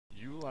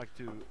like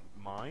to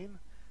mine,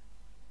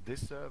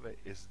 this server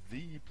is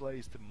the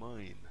place to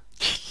mine.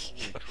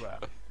 Holy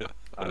crap.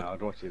 I know,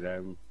 I'd watch it I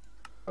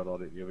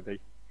on it the other day.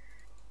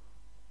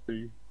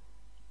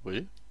 Were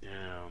you?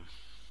 Yeah.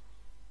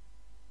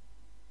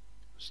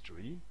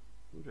 Stream?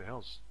 Who the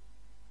hell's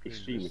He's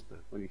doing streaming. this?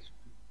 When he's...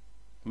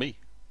 Me?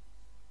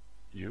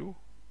 You?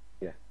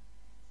 Yeah.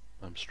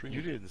 I'm streaming.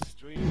 You didn't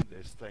stream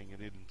this thing and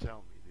didn't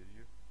tell me, did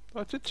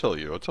you? I did tell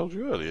you. I told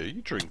you earlier.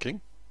 You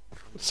drinking?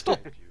 Stop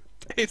Thank you.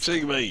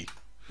 hitting me!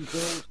 You can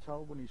always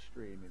tell when he's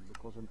streaming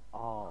because an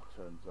R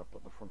turns up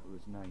at the front of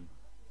his name.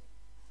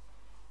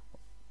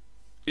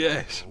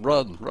 Yes,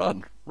 run,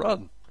 run,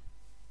 run!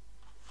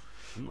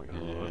 Oh my god.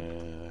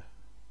 Yeah.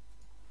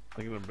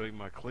 I'm gonna bring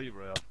my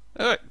cleaver out.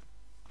 Hey.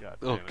 God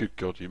Oh, damn it. good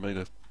God! You made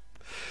a.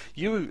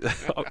 You.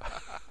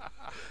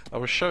 I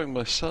was showing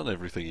my son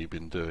everything you'd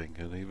been doing,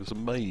 and he was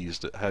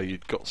amazed at how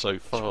you'd got so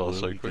far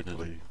so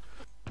quickly.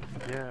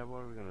 Yeah, what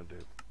are we gonna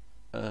do?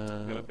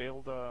 We're gonna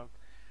build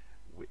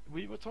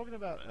we were talking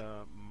about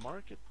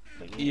market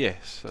thing.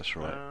 Yes, that's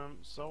right.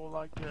 So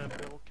like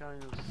build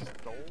kind of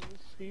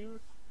stalls here.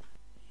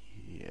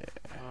 Yeah.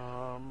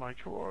 My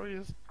core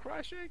is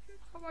crashing.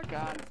 Oh my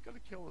god, it's gonna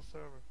kill the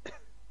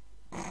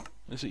server.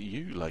 Is it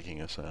you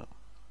lagging us out?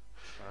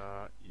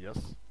 Yes.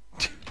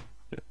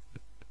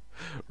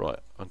 Right,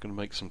 I'm going to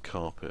make some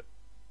carpet.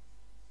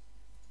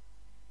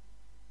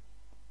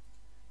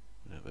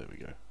 Yeah, there we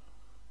go.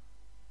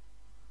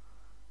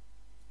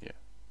 Yeah.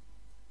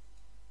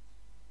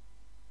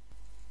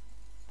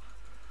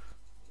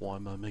 Why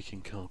am I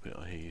making carpet,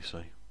 I hear you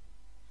say?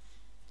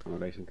 I'm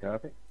gonna lay some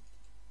carpet.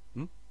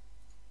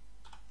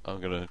 I'm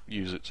going to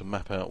use it to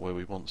map out where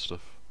we want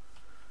stuff.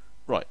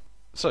 Right,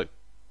 so,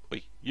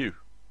 wait, you,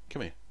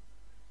 come here.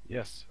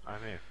 Yes, I'm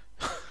here.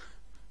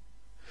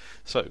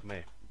 So,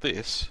 Me.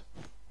 this,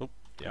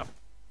 Yeah.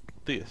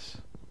 this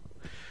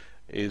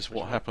is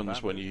what one?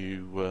 happens when Bamboo?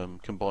 you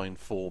combine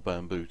 4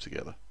 bamboo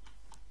together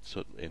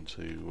so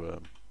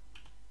into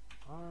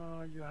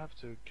You have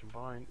to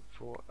combine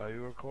for. Are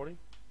you recording?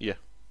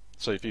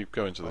 so if you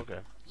go into the Okay.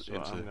 So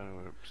into I'm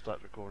gonna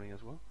start recording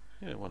as well.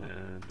 yeah, why not?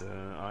 And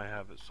I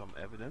have some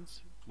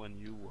evidence when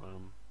you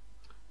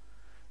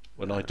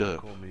When I derp.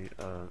 call me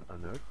a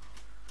nerd.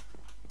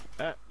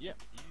 Yeah,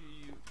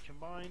 you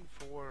combine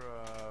 4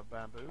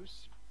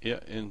 bamboos. Yeah,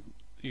 and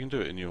you can do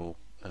it in your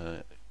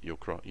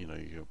craft, you know,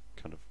 your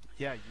kind of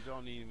Yeah, you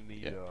don't even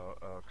need Yeah.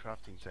 a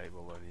crafting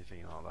table or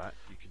anything like that.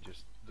 You can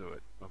just do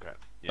it. Okay.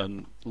 Yeah.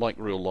 and like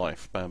real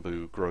life,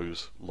 bamboo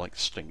grows like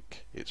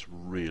stink. It's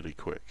really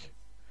quick.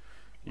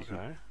 You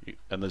Okay.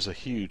 and there's a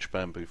huge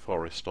bamboo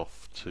forest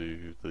off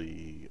to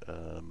the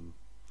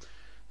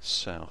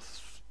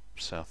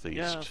southeast.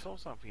 Yeah, I saw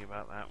something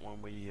about that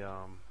when we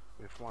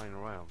were flying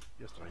around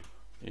yesterday.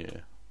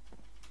 Yeah.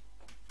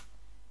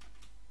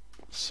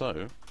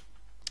 So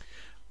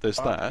there's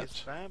Is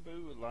that.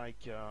 bamboo like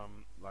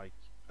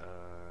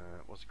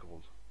what's it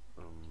called?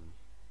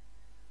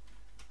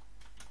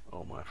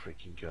 Oh my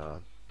freaking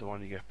god! The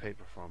one you get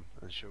paper from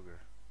and sugar.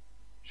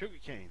 Sugar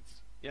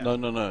canes. Yeah. No,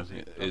 Does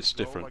it it's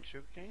grow different. like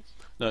sugar canes?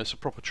 No, it's a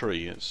proper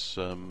tree.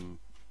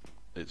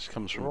 It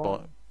comes from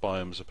Right.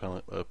 biomes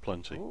of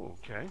plenty. Oh,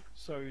 okay.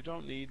 So you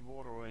don't need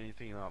water or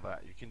anything like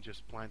that. You can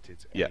just plant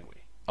it Yeah.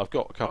 anyway. I've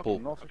got a couple.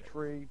 Not a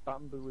tree,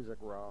 bamboo is a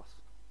grass.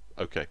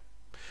 Okay,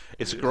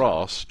 it's a It is.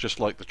 grass, just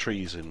like the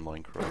trees in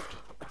Minecraft.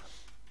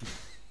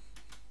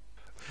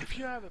 If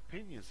you have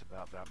opinions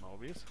about that,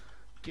 Mobius,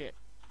 get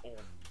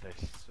on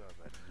this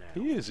server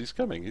now. He is. He's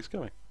coming. He's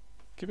coming.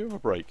 Give him a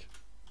break.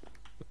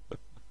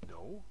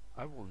 No,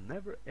 I will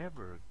never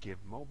ever give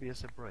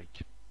Mobius a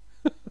break.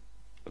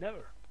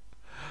 Never.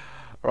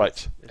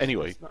 Right. It's,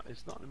 Anyway,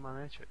 it's not in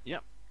my nature. Yeah.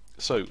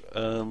 so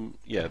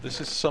yeah,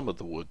 this is some of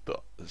the wood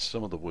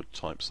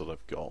types that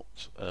I've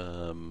got.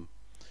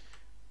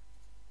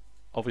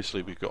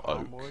 Obviously, we've got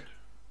oak. Palmwood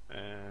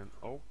and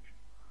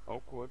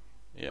oak wood,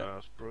 Yeah,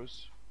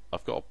 spruce.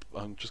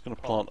 I'm just going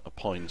to plant a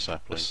pine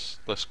sapling.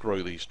 Let's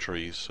grow these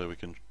trees so we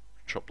can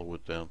chop the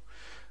wood down.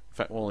 In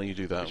fact, while you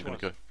do that, Which I'm going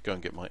to go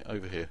and get my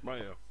over here.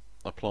 Mario.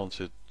 I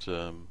planted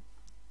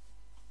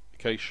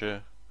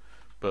acacia,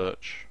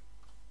 birch,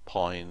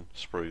 pine,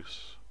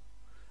 spruce,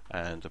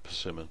 and a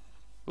persimmon.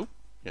 Oh,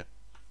 yeah,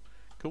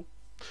 cool.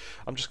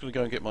 I'm just going to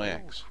go and get my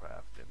axe.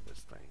 Craft in this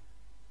thing.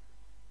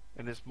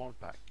 In this mod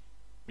pack.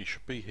 You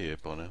should be here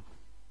by now.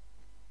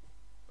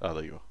 Ah,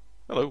 there you are.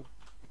 Hello,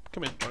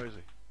 come in. Where is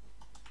he?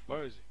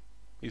 Where is he?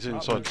 He's there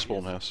inside he the spawn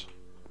is. house.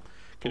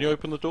 Can you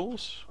open the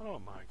doors? Oh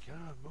my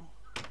god, Mo.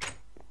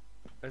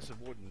 It's a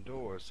wooden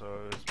door, so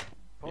it's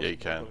Yeah, you possible,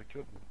 can. but I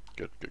couldn't.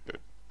 Good, good, good.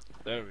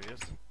 There he is.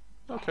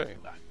 Okay.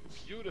 Oh, that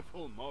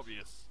beautiful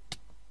Mobius.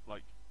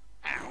 Like,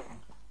 ow!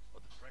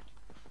 What the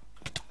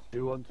frick?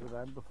 Do unto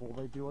them before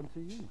they do unto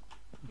you.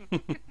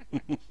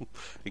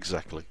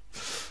 Exactly.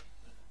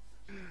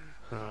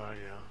 Oh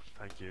yeah,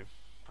 thank you.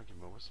 Thank you,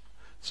 Mobius.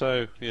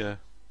 So yeah.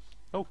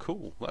 Oh,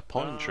 cool. That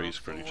pine tree's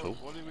So pretty tall.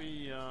 what do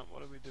we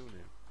do now?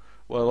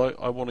 Well,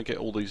 I want to get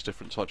all these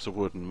different types of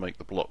wood and make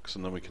the blocks,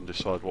 and then we can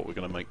decide what we're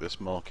going to make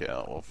this market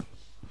out of.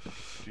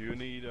 Do you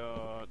need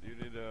a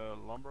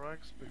lumber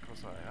axe?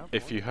 Because I have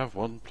If one. you have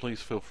one,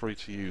 please feel free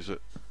to use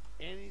it.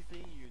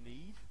 Anything you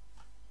need,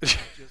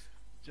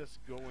 just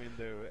go in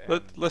there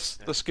and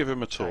Let's give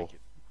him a tour. take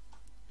it.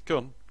 Go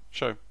on,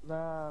 show.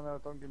 No,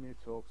 don't give me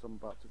a talk, 'cause I'm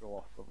about to go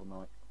off for the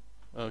night.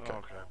 Okay.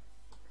 Okay.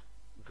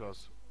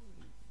 Because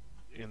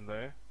in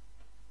there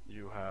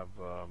you have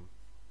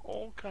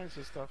all kinds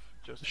of stuff.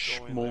 Just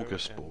go in there and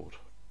Smorgasbord.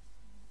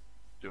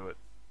 do it.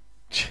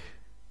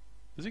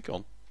 Is he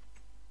gone?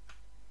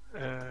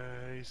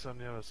 He's on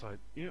the other side.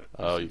 Yeah.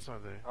 Oh, he's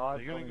inside there. I've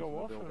Are you gonna gone go into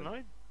the off for the building.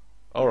 night?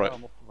 All right.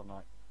 I'm off for the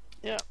night.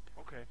 Yeah.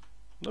 Okay.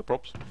 No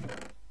props.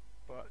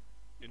 But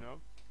you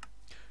know,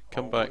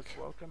 Come always back.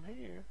 welcome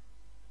here.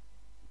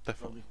 I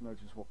Definitely. just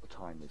noticed what the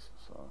time is,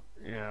 so...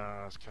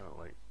 Yeah, it's kind of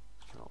late.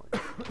 It's kind of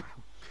late.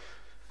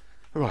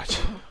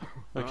 Right.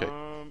 Okay.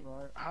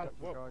 Right, How- catch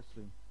you whoa. guys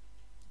soon.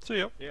 See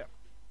ya.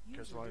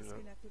 Just User like that.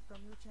 disconnected from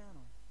your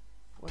channel.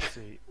 Let's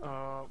see. What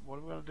are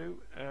we gonna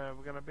do?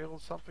 We're gonna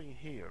build something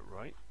here,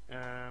 right?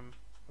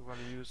 We're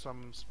gonna use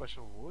some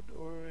special wood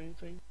or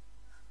anything.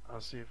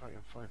 I'll see if I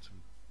can find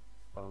some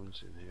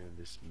bones in here in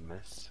this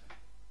mess.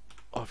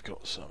 I've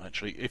got some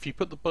actually. If you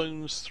put the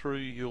bones through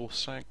your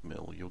sag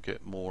mill, you'll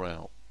get more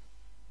out.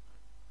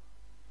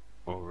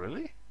 Oh,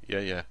 really?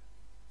 Yeah.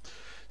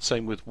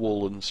 Same with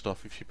wool and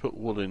stuff. If you put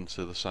wool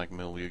into the sag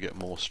mill, you get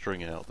more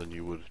string out than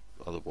you would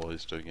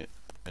otherwise doing it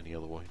any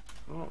other way.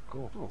 Oh,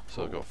 cool.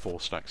 So I've got 4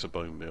 stacks of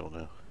bone meal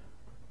now.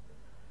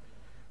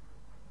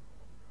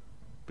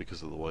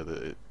 Because of the way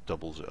that it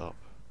doubles it up.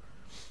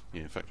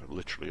 Yeah, in fact,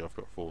 literally I've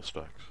got 4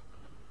 stacks.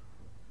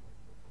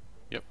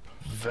 Yep.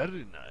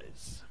 Very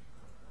nice.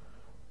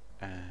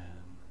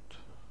 And...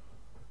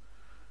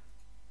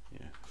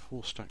 yeah,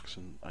 4 stacks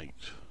and 8.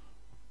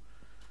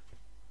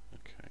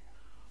 Okay.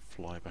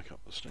 Fly back up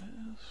the stairs.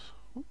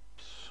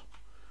 Oops.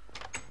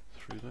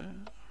 Through there.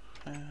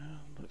 And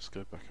let's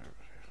go back over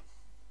here.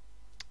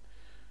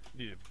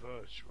 Need a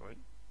birch, right?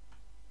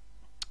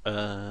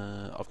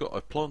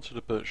 I've planted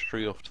a birch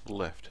tree off to the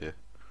left here.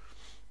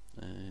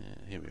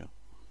 Here we are.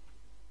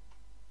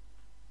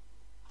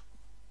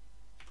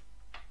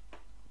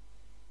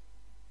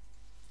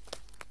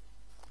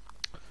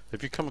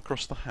 Have you come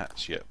across the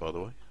hats yet, by the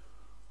way?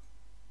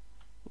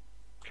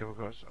 Come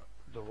across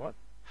the what?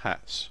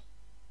 Hats.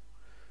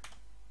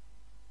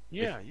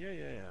 Yeah.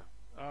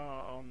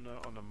 On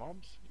the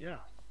mobs, yeah.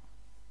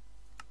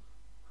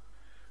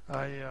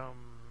 I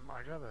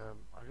got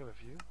a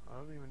few. I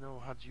don't even know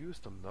how to use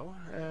them though.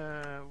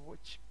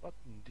 Which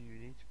button do you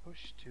need to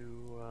push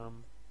to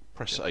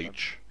Press get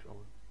H. that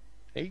going?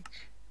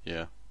 H?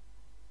 Yeah.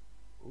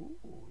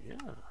 Ooh,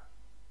 yeah.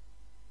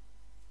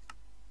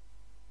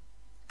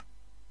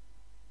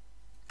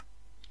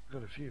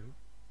 Got a few.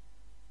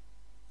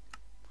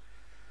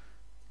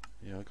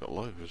 Yeah, I got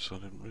loads, I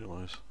didn't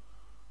realise.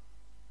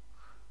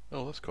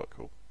 Oh, that's quite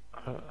cool.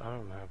 I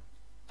don't have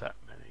that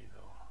many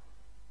though.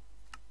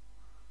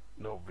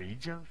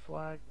 Norwegian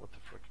flag? What the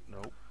frick?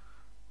 Nope.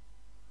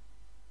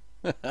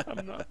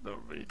 I'm not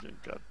Norwegian,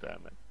 god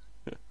damn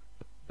it.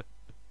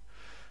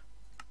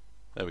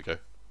 There we go.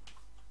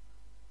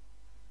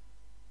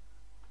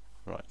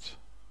 Right.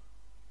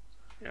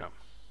 Yeah. Do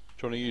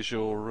you want to use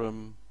your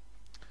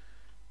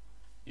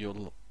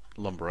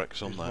lumber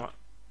axe on that?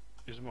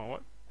 Use my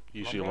what?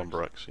 Use your lumber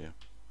lumber axe, yeah.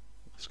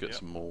 Let's get Yep.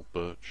 some more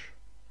birch.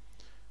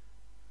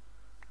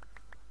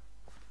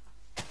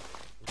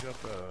 We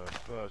got the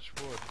birch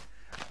wood.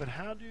 But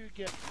how do you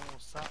get more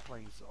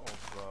saplings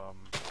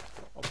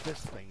of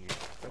this thingy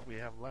that we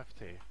have left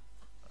here?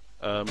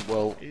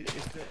 Well,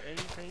 Is there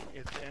anything?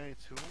 Is there any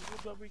tool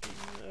that we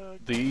can?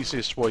 the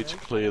easiest way to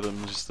clear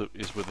them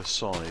is with a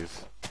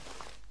scythe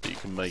that you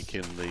can make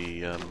in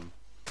the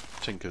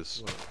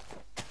Tinkers.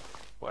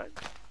 What?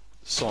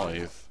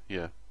 Scythe,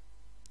 yeah.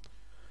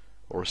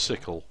 Or a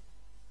sickle.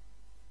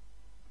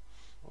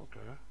 Okay.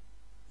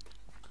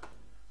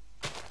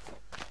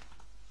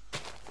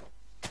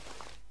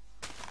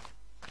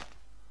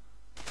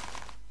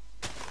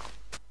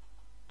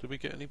 Did we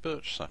get any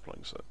birch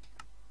saplings then?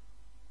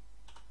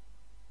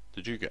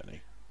 Did you get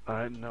any?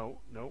 No,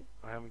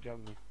 I haven't got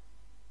any.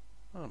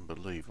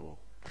 Unbelievable.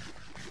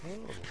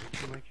 Oh, we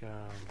can make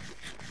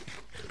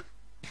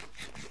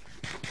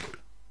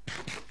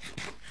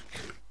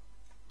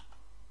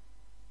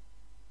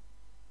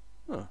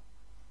Huh.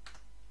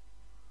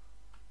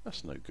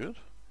 That's no good.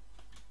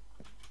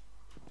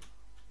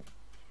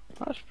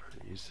 That's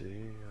pretty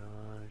easy.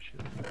 I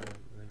should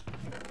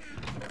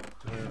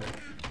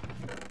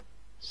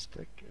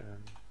stick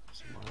and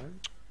some iron.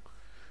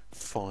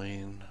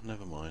 Fine,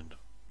 never mind.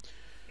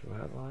 Do I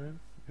have iron?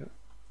 Yeah.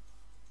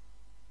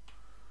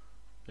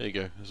 There you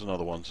go, there's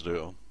another one to do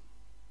it on.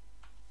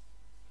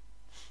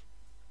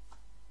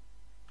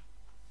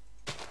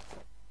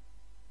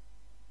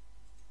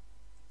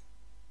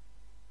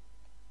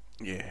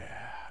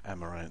 Yeah,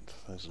 amaranth,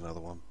 there's another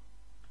one.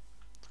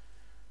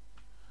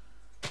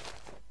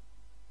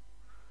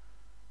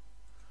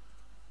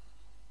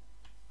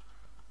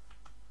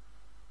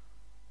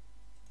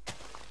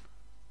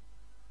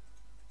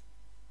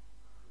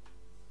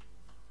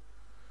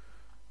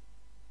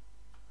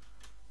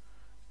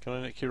 Can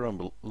I nick your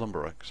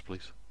lumber axe,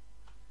 please?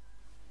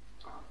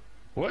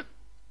 What?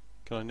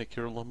 Can I nick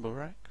your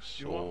lumber axe?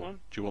 Do you want or one?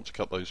 do you want to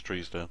cut those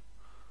trees down?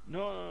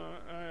 No,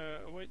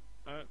 wait.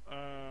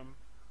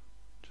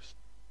 Just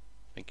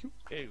thank you.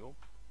 Here you go.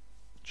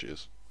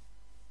 Cheers.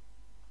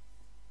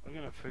 I'm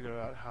gonna figure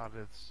out how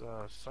this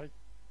sight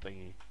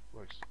thingy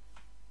works.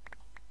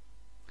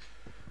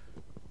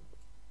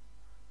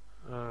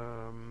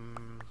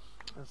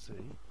 Let's see.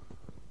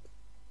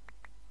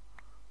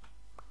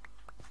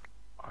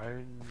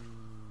 Iron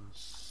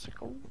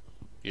sickle.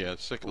 Yeah,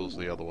 sickle's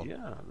the other one.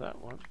 Yeah,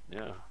 that one.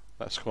 Yeah.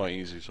 That's quite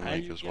easy to And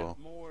make you as get well.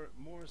 more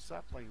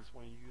saplings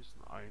when you use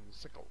an iron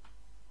sickle.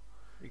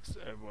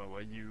 Well,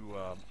 when you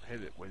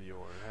hit it with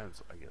your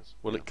hands, I guess.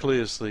 Well, it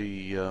clears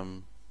the.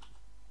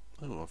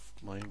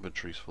 My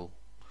inventory's full.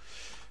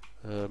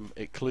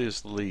 It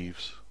clears the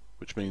leaves,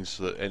 which means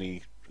that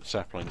any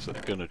saplings that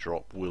are going to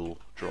drop will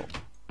drop.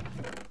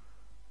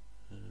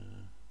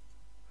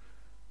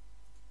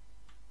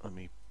 Let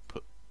me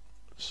put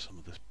some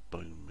of this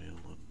bone meal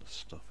and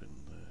stuff in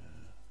there.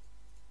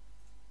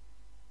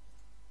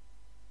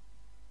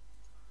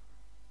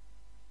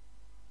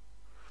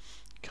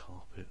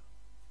 Carpet,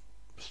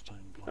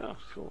 stone blocks. Oh,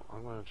 cool.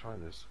 I'm gonna try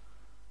this.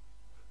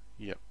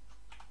 Yep.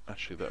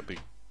 Actually, that would be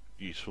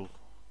useful.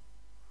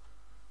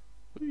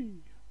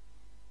 Whee!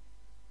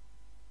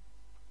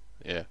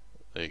 Yeah,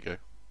 there you go.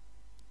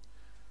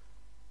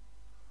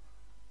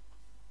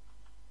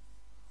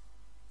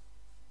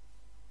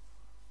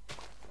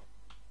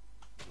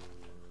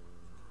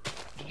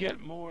 Do you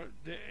get more?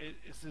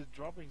 Is it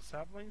dropping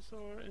saplings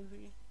or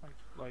anything?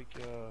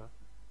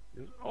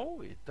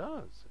 Oh, it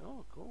does.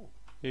 Oh, cool.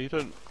 Yeah, you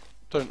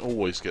don't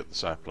always get the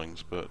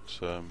saplings, but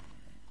No,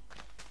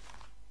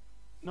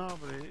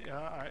 but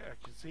I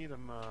can see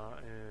them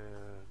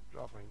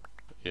dropping.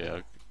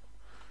 yeah,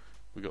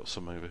 we got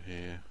some over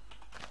here.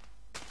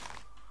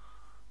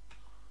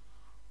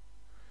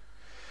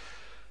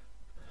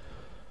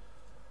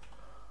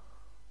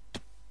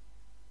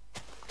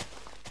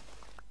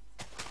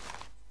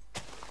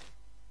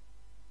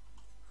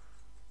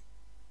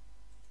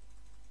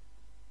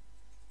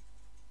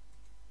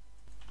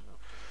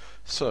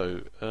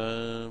 So,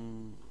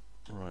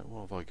 right,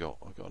 what have I got?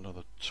 I've got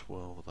another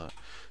 12 of that.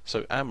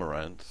 So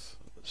amaranth,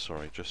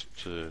 sorry, just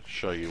to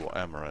show you what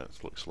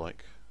amaranth looks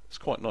like. It's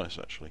quite nice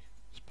actually.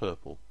 It's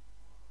purple.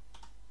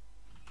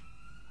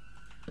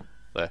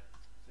 There.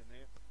 It's in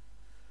there.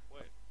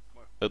 Wait,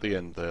 what? At the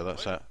end there,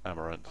 that's Wait.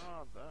 amaranth.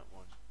 Ah, that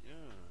one.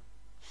 Yeah.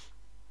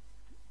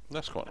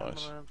 That's quite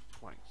nice. Amaranth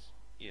planks.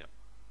 Yeah.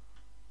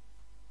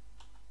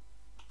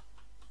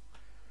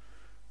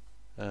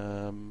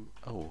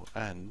 Oh,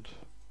 and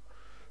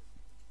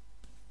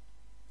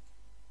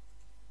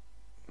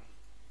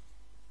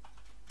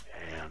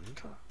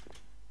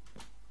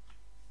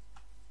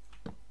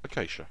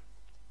acacia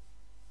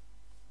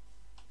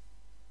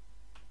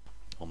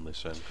on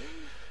this end.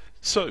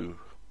 So,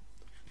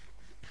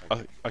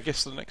 I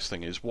guess the next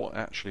thing is, what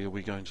actually are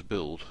we going to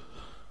build?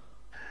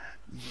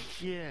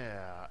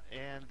 Yeah,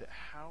 and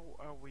how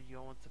are we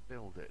going to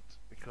build it?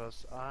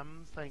 Because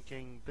I'm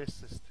thinking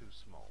this is too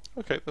small.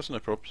 Okay, that's no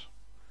probs.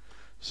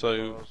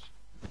 So, Because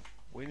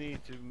we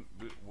need to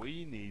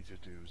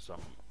do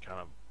some kind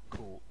of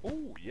cool.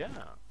 Oh yeah,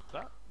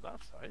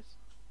 that's nice.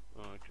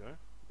 Okay,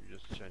 you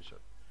just changed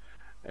it.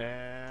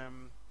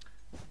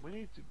 We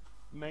need to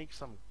make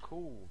some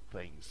cool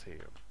things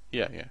here.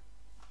 yeah, yeah.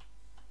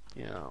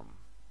 Yeah.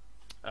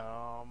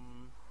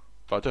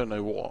 But I don't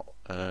know what.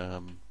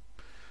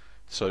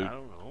 So, I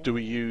don't know. do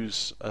we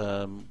use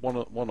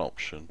one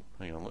option?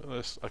 Hang on,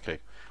 let's. Okay,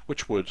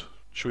 which wood?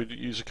 Should we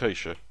use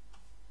acacia?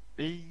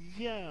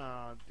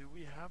 Yeah. Do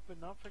we have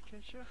enough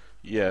acacia?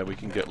 Yeah, we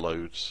can get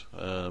loads.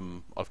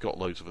 I've got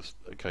loads of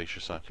acacia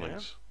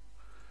saplings.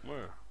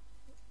 Where?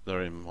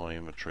 They're in my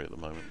inventory at the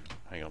moment.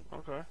 Hang on.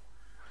 Okay.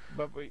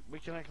 But we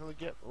can actually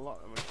get a lot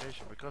of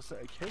acacia because the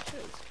acacia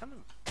is kind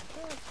of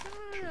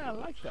yeah, I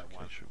like that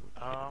one. Acacia wood.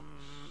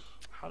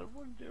 How do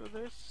we do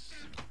this?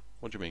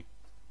 What do you mean?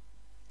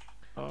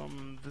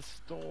 The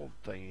stall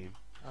thingy.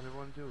 How do we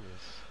want to do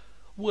this?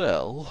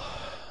 Well,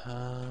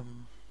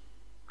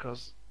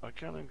 Because I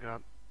kind of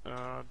got.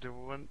 Do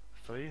we want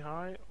 3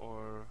 high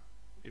or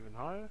even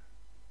higher?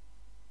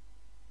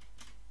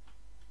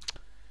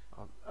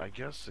 I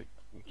guess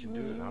we can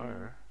do it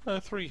higher.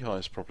 3 high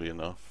is probably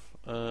enough.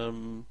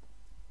 Hang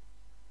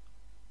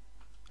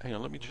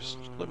on, let me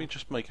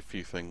just make a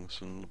few things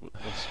and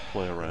let's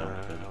play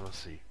around. Let's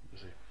see.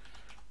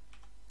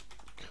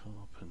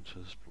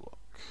 Carpenter's block.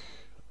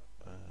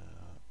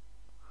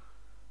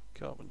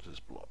 Carpenter's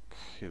block.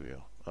 Here we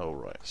are. Oh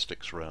right,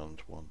 sticks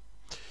round 1.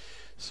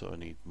 So I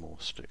need more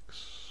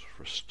sticks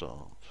for a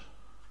start.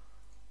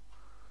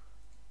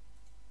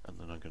 And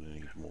then I'm going to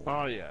need more.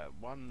 Oh yeah,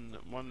 one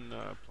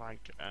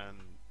plank and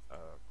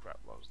crap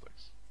load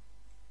sticks.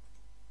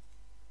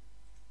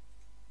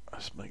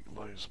 Let's make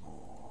loads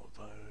more of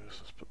those.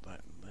 Let's put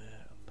that in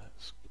there, and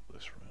let's put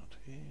this around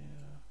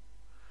here.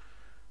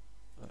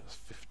 That's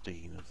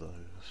 15 of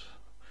those.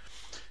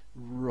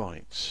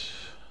 Right.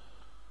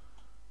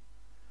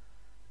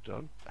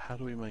 done. How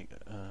do we make...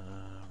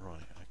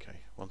 right, okay,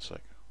 one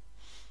sec.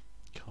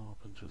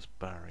 Carpenter's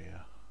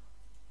barrier.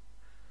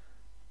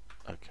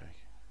 Okay.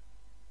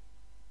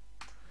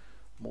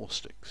 More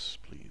sticks,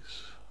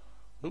 please.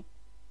 Oh,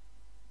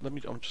 I'm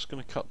just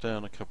going to cut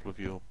down a couple of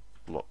your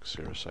blocks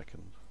here a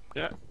second.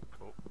 Yeah.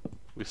 Cool.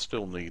 We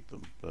still need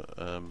them, but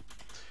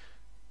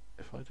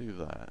if I do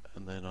that,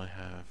 and then I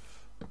have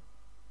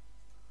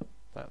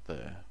that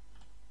there.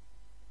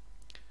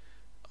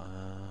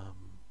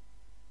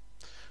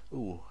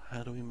 Oh,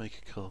 how do we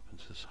make a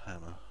carpenter's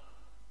hammer?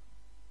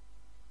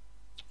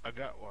 I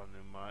got one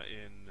in my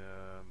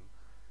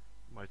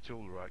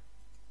tool rack.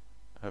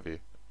 Have you?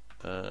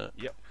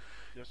 Yep.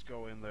 Just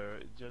go in there.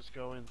 Just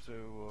go into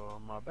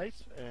my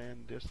base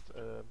and just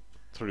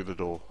Through the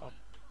door.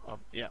 up.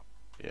 Yeah.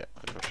 Yeah,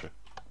 I gotcha.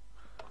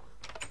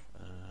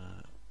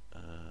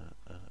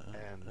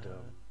 And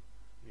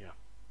yeah,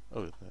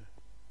 Oh, there.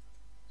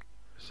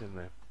 it's in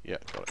there. Yeah,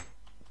 got it.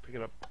 Pick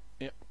it up.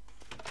 Yep.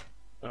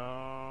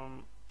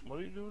 What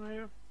are you doing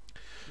here?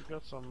 You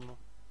got some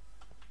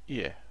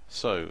Yeah.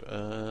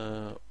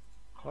 So,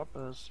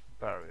 carpenter's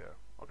barrier.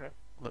 Okay.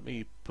 let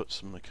me put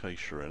some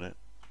acacia in it.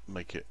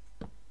 Make it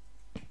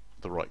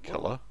the right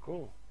colour.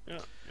 Cool. Yeah.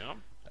 Yeah.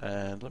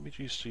 And let me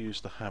just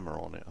use the hammer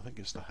on it. I think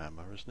it's the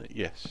hammer, isn't it?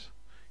 Yes.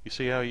 You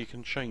see how you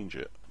can change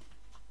it?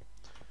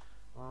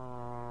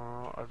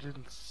 I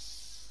didn't.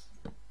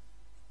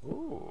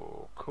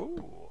 Oh,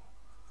 cool.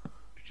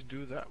 You can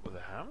do that with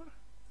a hammer?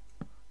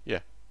 Yeah.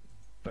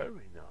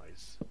 Very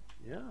nice.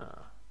 Yeah.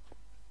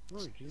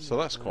 Oh, you can So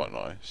use that's that. quite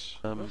nice.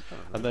 That's kinda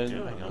And nice. then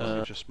Yeah, let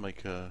me just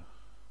make a...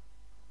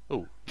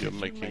 Oh, you're Did you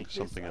making make this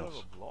something out else.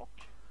 of a block?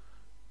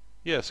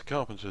 Yes, a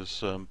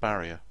carpenter's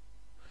barrier.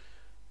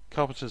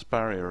 Carpenter's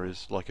barrier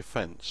is like a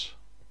fence.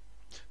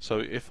 So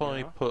if I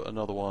Yeah. put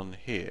another one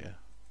here...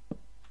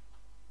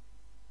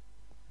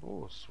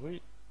 Oh,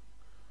 sweet.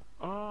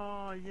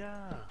 Oh,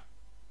 yeah.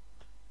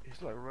 It's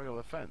like a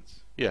regular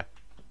fence. Yeah.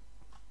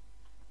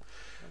 Oh,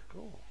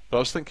 cool. But I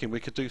was thinking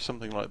we could do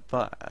something like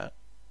that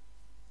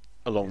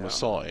along Yeah. the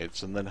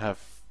sides and then have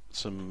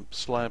some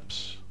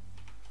slabs.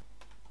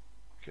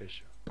 Okay,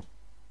 sure.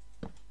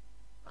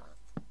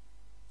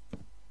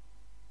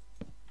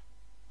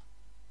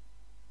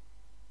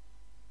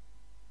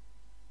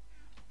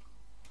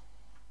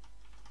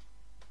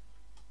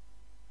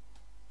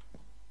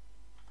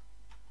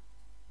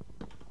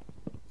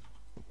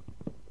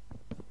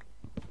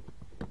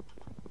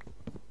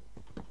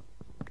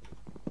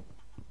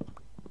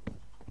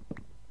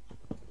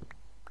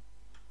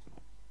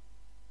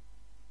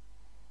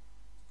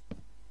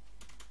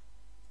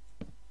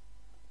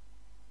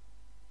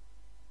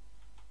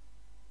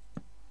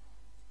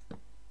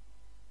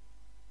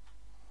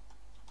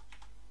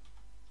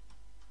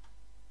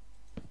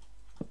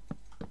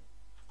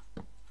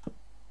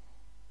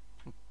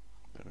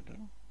 There we go.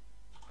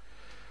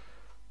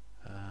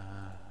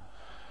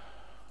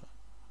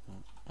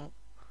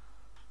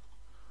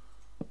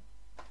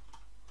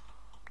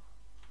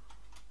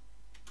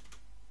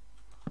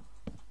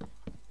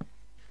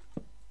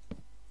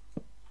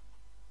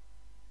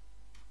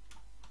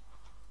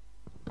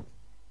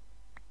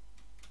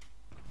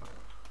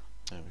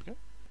 There we go.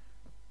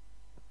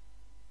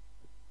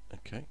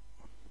 Okay.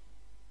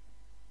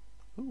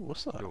 Ooh,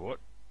 what's that? Do what?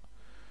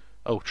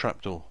 Oh,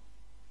 trapdoor.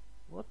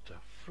 What the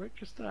frick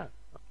is that?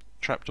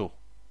 Trapdoor.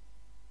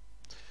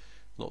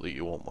 Not that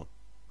you want one.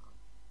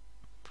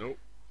 Nope.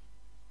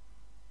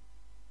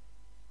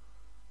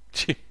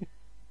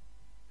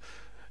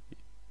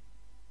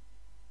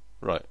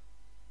 Right.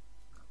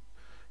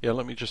 Yeah,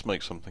 let me just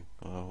make something.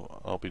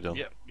 I'll be done.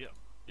 Yep.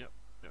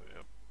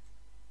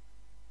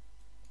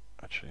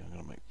 Actually, I'm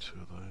going to make 2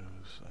 of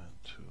those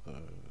and 2 of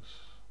those.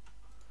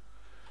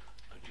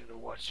 I'm gonna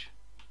watch.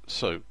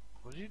 So,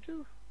 What do you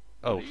do?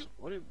 oh,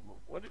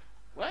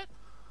 What?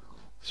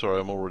 sorry,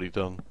 I'm already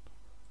done.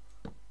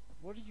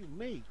 What do you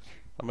make?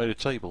 I made a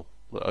table.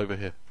 Look over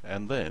here.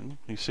 And then,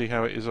 you see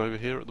how it is over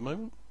here at the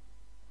moment?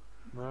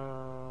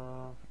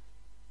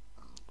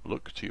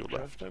 Look to your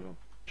left. Table?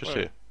 Just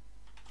Where? here.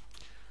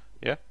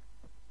 Yeah?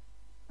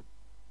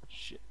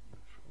 Shit.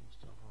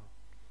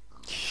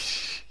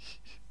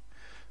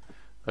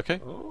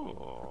 Okay?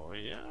 Oh,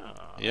 yeah.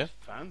 Yeah?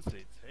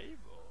 Fancy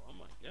table. Oh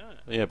my god.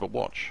 Yeah, but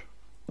watch.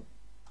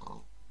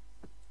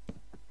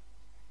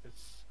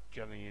 It's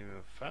getting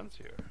even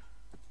fancier.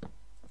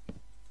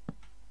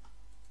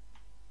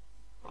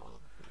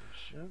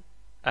 Shit.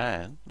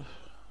 And,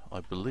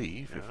 I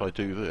believe, if Yeah. I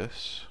do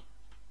this,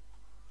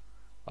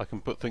 I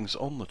can put things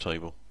on the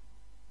table.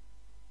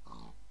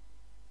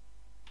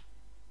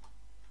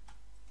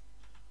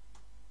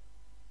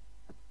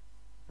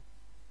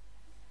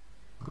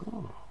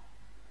 Oh.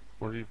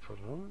 What do you put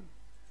on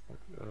it? Like,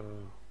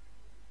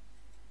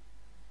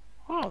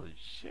 holy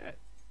shit.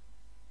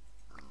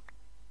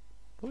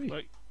 Oi.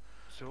 Like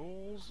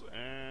tools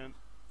and,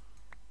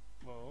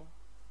 well,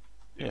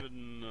 Yeah.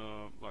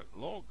 even like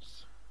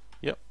logs.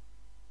 Yep.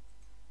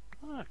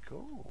 Ah,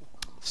 cool.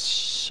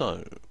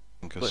 So,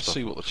 let's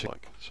see what the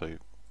like. So,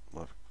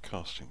 we'll have a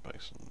casting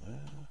basin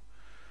there.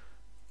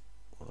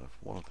 We'll have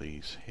one of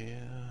these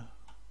here.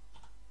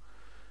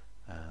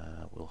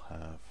 We'll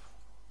have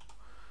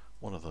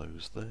one of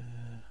those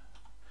there,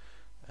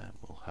 and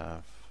we'll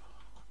have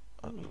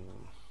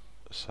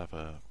let's have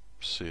a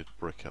seared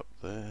brick up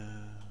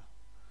there.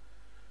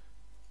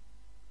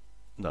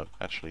 No,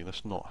 actually,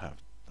 let's not have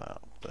that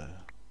up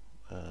there.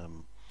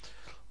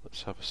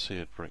 Let's have a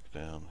seared brick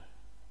down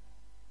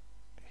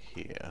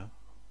here.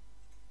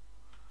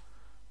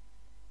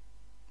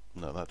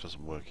 No, that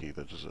doesn't work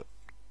either, does it?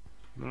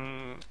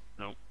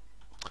 No.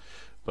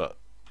 But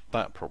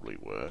that probably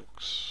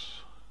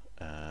works,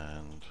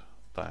 and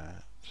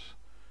that,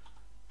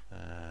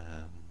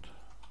 and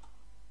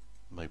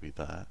maybe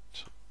that.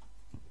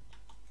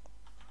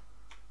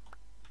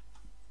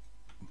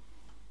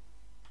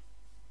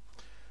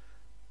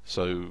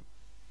 So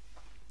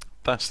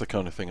that's the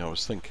kind of thing I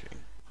was thinking.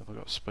 Have I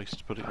got space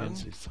to put it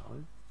Fancy in?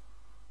 sign.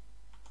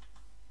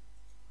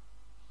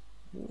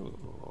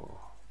 Ooh.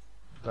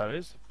 That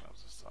is a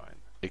fancy sign.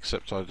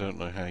 Except I don't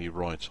know how you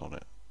write on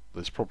it.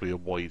 There's probably a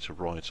way to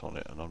write on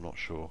it, and I'm not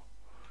sure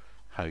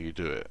how you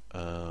do it.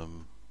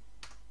 Oh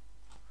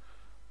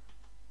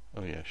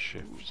yeah,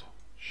 shift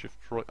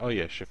right. Oh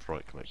yeah, shift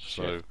right click.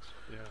 So Shift,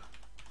 yeah.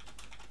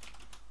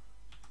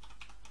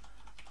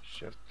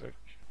 Shift click.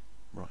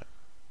 right,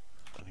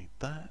 I need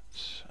that,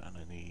 and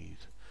I need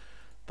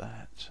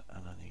that,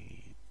 and I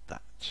need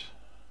that.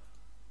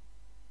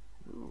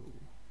 Ooh.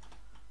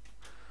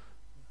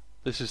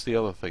 This is the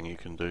other thing you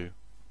can do.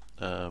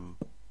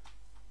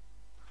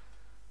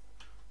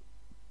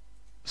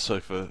 So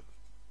for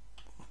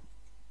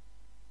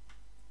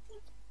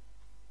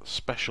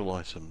special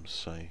items,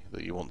 say,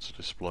 that you want to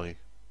display.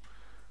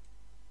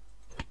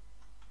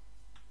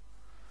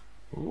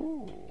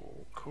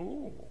 Ooh,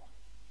 cool.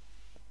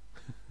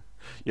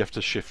 You have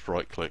to shift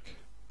right click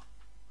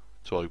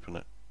to open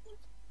it.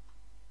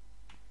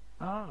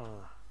 Ah.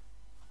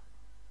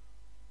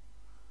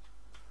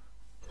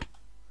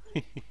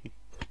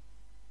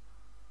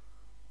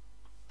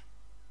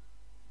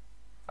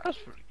 That's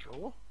pretty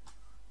cool.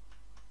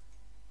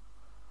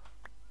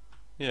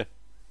 Yeah.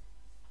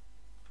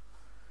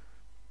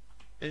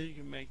 And you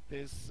can make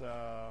this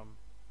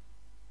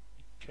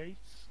case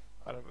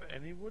out of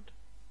any wood?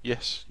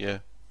 Yes, yeah.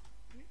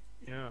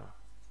 Yeah.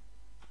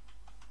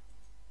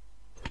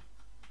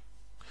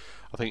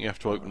 I think you have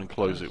to open and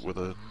close it with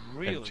a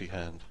really empty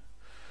hand.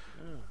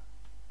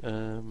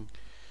 Yeah.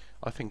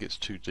 I think it's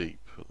too deep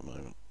at the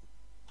moment.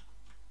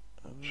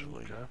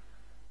 Actually, Okay.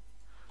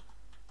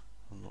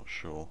 I'm not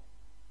sure.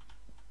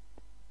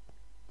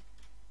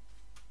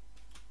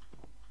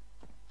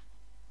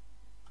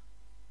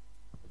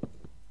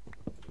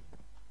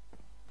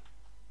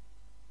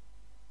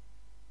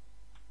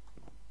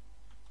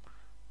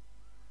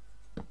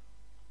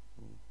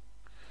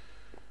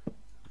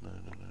 No.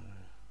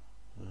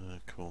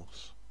 Of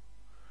course.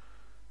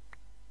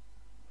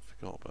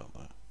 Forgot about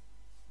that.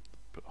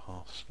 Put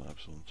half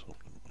slabs on top,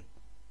 didn't we?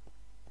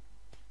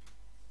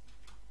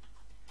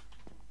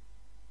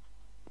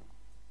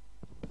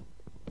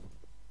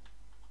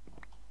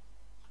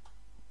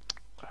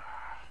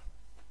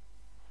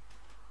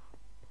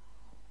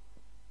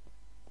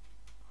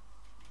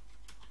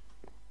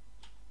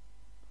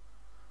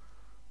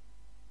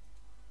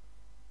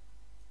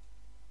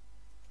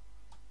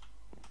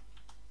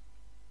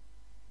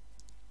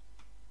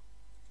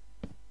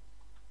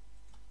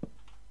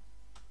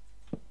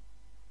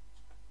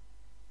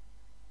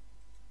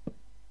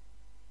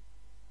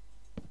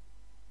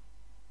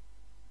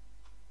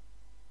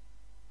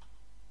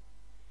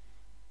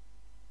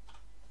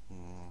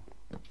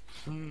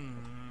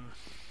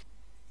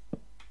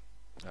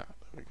 There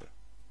we go.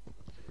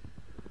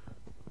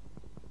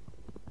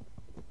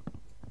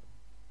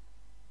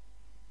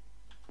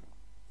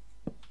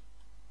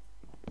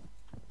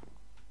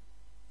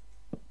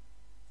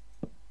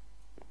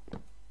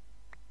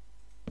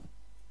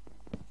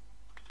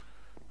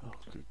 Oh,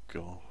 good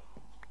God.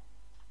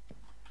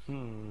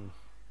 You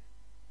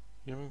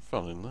having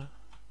fun in there?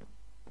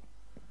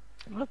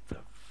 What the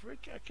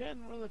frick? I can't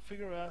really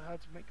figure out how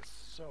to make a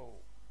saw.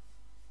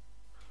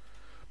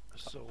 A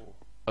saw.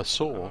 A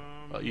saw?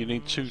 You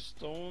need two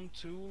stone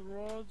tool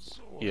rods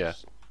or Yeah.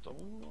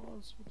 stone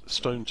rods?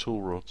 stone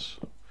tool rods.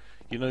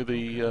 You know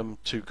the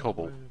two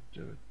cobble?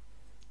 You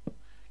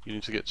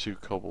need to get two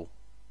cobble.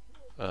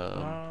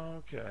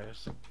 Okay,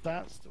 so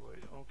that's the way.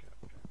 Okay.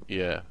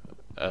 Yeah,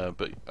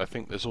 but I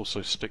think there's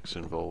also sticks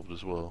involved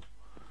as well,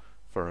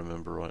 if I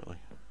remember rightly.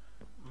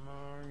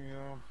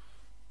 Yeah.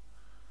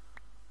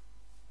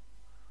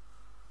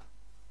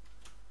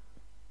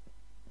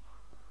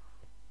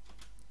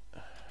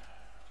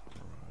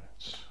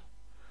 Right.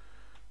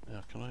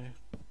 Now can I...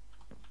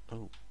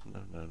 Oh,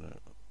 no.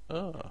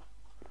 Ah.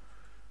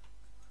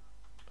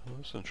 Oh,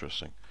 that's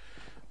interesting.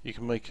 You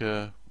can make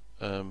a...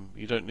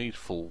 you don't need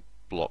full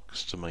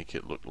blocks to make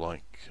it look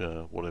like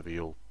whatever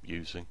you're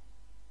using.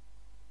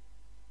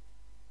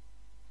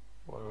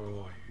 What am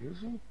I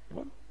using?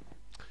 What?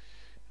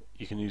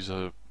 You can use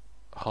a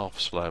half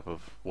slab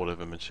of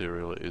whatever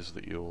material it is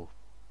that you're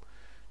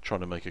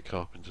trying to make a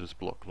carpenter's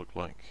block look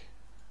like.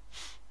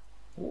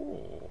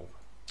 Oh.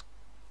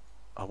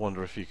 I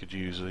wonder if you could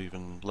use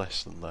even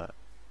less than that.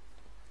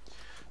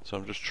 So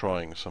I'm just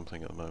trying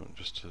something at the moment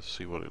just to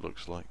see what it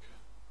looks like.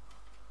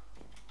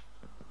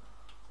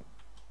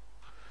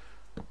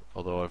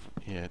 Although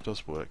yeah, it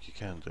does work. You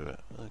can do it.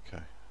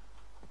 Okay.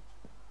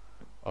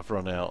 I've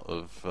run out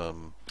of.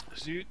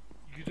 So you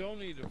don't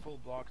need a full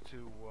block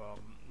to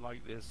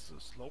like this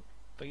slope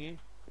thingy.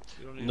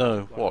 You don't need a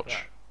No, full block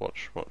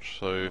watch, like watch.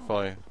 So if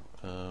I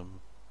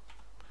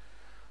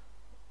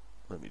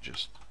let me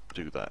just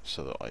do that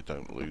so that I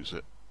don't lose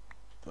it.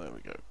 There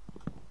we go.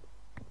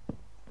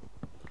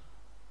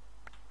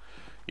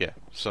 Yeah.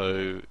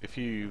 So if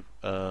you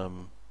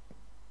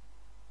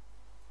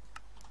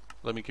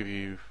let me give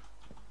you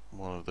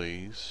one of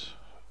these.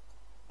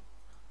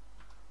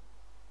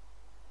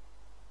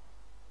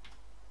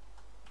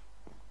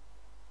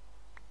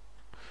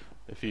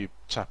 If you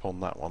tap on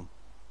that one.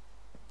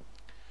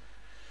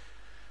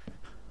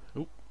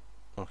 Oop.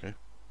 Okay.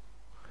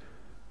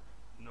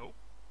 Nope,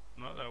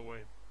 not that way.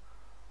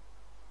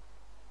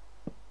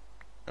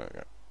 There we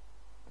go.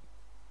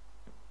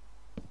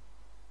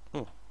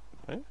 Oh.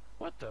 Eh?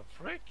 What the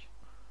frick?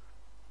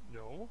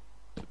 No.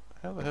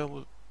 How the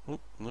hell? Oh,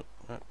 no.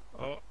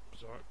 Oh,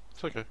 sorry.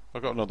 It's okay. I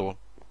got another one.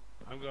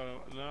 I'm gonna.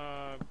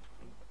 Nah.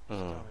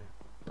 Oh. Stop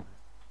it.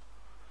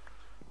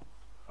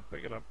 I'll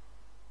pick it up.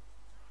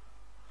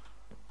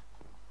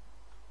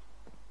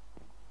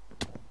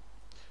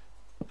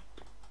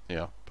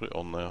 Yeah, put it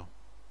on now.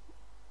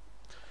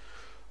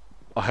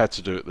 I had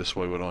to do it this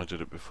way when I did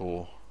it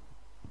before.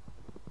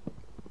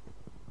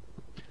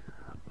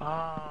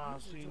 Ah,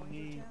 so you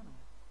need.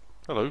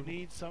 Hello, You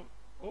need some.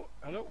 Oh,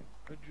 hello.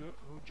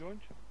 Who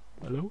joined?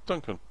 Hello?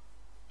 Duncan.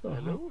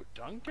 Hello,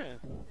 Duncan.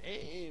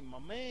 Hey, my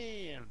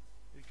man.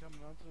 You coming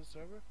onto the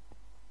server?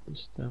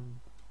 Just,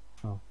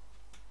 oh,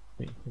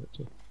 waiting for it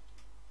to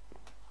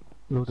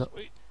load up.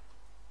 Sweet.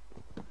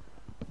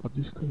 I'm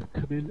just gonna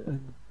come in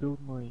and build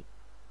my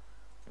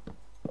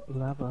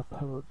lava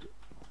powered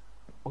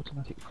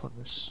automatic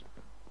furnace.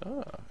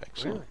 Ah,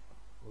 excellent. Really?